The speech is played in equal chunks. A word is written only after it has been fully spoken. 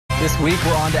This week,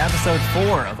 we're on to episode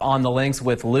 4 of On the Links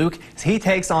with Luke. He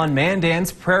takes on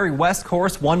Mandan's Prairie West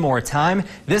course one more time,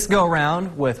 this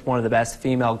go-round with one of the best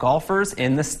female golfers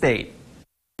in the state.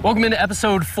 Welcome into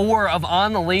episode 4 of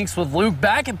On the Links with Luke,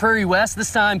 back at Prairie West,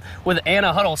 this time with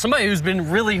Anna Huettl, somebody who's been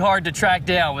really hard to track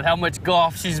down with how much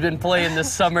golf she's been playing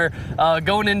this summer,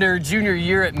 going into her junior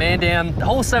year at Mandan,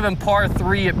 hole 7 par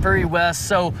 3 at Prairie West.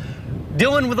 So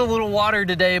dealing with a little water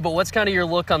today, but what's kind of your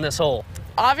look on this hole?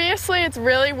 Obviously, it's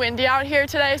really windy out here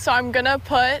today, so I'm gonna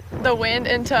put the wind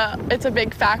it's a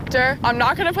big factor. I'm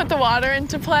not gonna put the water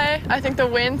into play. I think the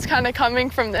wind's kind of coming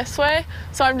from this way,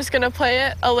 so I'm just gonna play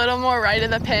it a little more right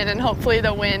of the pin, and hopefully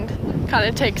the wind kind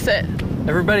of takes it.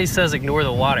 Everybody says ignore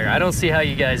the water. I don't see how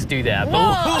you guys do that.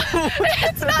 Whoa.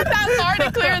 It's not that hard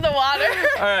to clear the water.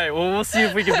 All right, well, we'll see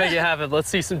if we can make it happen. Let's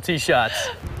see some tee shots.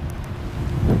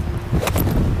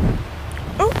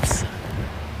 Oops.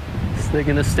 They're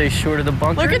gonna stay short of the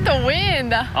bunker. Look at the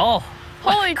wind. Oh,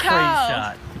 holy cow. Great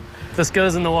shot. If this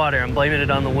goes in the water, I'm blaming it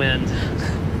on the wind.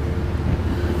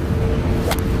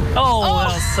 Oh,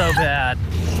 that was so bad.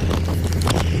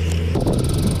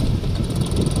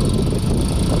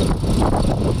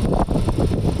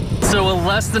 So a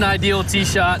less than ideal tee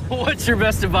shot. What's your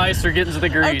best advice for getting to the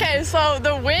green? Okay, so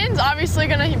the wind's obviously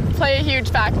gonna play a huge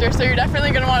factor, so you're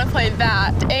definitely gonna wanna play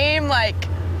that. Aim like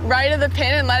right of the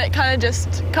pin and let it kind of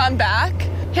just come back.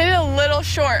 Hit it a little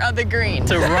short of the green.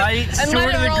 To right,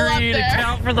 short of the green,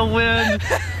 account for the wind.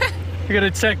 You got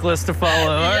a checklist to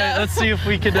follow. All right, let's see if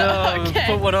we can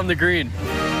put one on the green.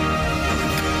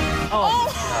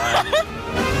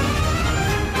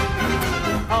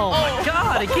 Oh, my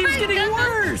God, it keeps getting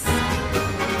worse.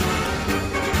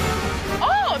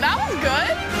 Oh, that was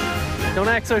good. Don't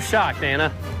act so shocked,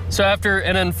 Anna. So after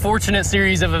an unfortunate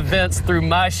series of events through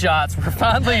my shots, we're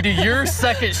finally to your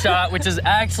second shot, which is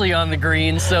actually on the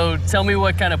green. So tell me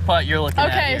what kind of putt you're looking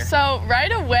at here. Okay, so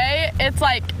right away,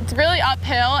 it's really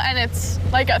uphill, and it's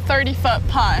like a 30-foot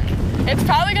putt. It's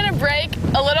probably gonna break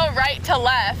a little right to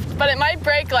left, but it might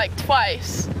break like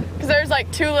twice, because there's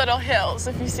like 2 little hills,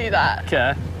 if you see that.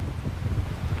 Okay.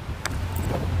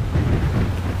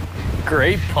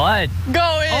 Great putt.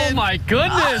 Go in. Oh my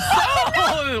goodness.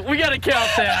 Oh, we gotta count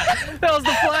that. That was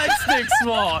the flag stick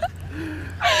small.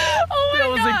 Oh my That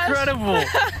was gosh. incredible.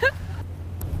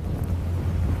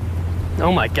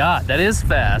 Oh my God, that is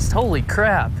fast. Holy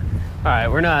crap. All right,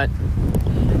 we're not.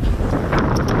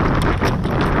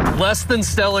 Less than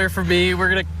stellar for me. We're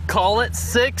gonna call it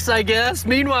 6, I guess.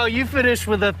 Meanwhile, you finished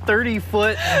with a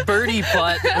 30-foot birdie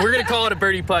putt. We're gonna call it a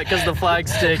birdie putt because of the flag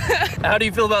stick. How do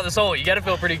you feel about this hole? You gotta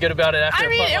feel pretty good about it after I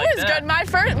mean, a putt it was good.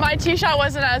 My tee shot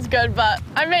wasn't as good, but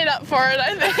I made up for it,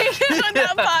 I think, with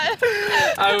that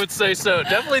putt. I would say so.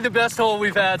 Definitely the best hole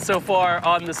we've had so far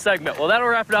on the segment. Well, that'll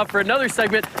wrap it up for another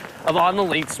segment of On the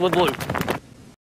Links with Luke.